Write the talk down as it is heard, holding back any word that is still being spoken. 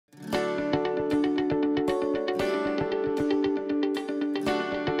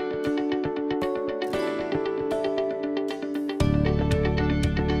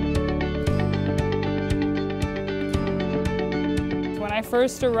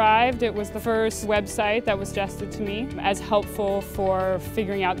first arrived, it was the first website that was suggested to me as helpful for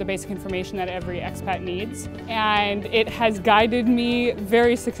figuring out the basic information that every expat needs. And it has guided me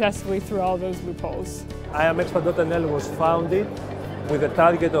very successfully through all those loopholes. IamExpat.nl was founded with the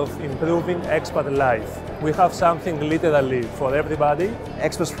target of improving expat life. We have something literally for everybody.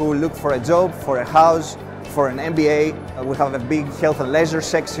 Expats who look for a job, for a house, for an MBA. We have a big health and leisure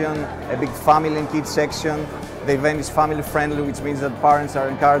section, a big family and kids section. The event is family friendly, which means that parents are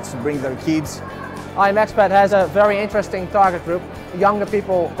encouraged to bring their kids. IamExpat has a very interesting target group, younger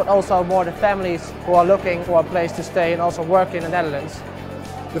people, but also more the families who are looking for a place to stay and also work in the Netherlands.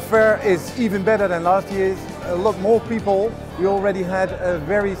 The fair is even better than last year's. A lot more people. We already had a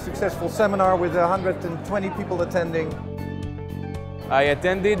very successful seminar with 120 people attending. I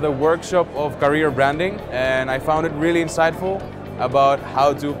attended the workshop of career branding and I found it really insightful about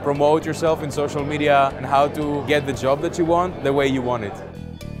how to promote yourself in social media and how to get the job that you want the way you want it.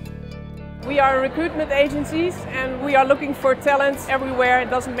 We are recruitment agencies and we are looking for talents everywhere,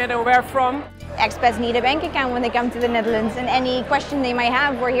 it doesn't matter where from. Expats need a bank account when they come to the Netherlands, and any question they might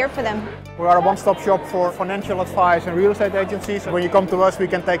have, we're here for them. We are a one-stop shop for financial advice and real estate agencies. When you come to us, we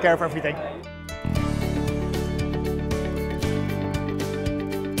can take care of everything.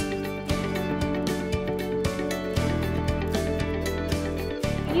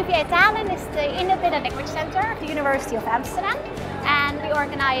 UvA Talen is the independent language center of the University of Amsterdam, and we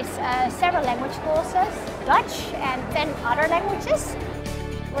organize several language courses, Dutch and 10 other languages.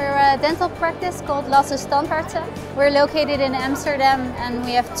 We're a dental practice called Lasse Standaarten. We're located in Amsterdam and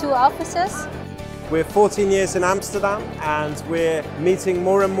we have 2 offices. We're 14 years in Amsterdam and we're meeting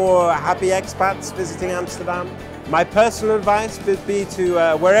more and more happy expats visiting Amsterdam. My personal advice would be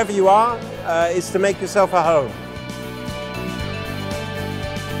to, wherever you are, is to make yourself a home.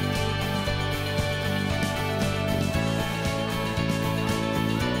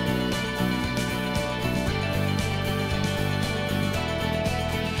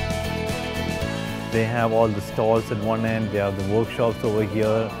 They have all the stalls at one end, they have the workshops over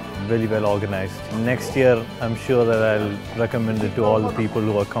here, really well organized. Next year, I'm sure that I'll recommend it to all the people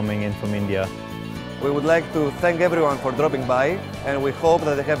who are coming in from India. We would like to thank everyone for dropping by, and we hope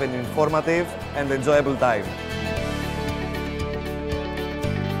that they have an informative and enjoyable time.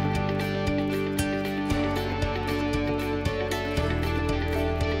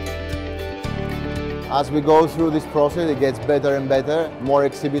 As we go through this process, it gets better and better. More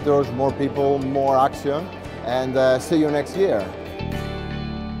exhibitors, more people, more action. And see you next year.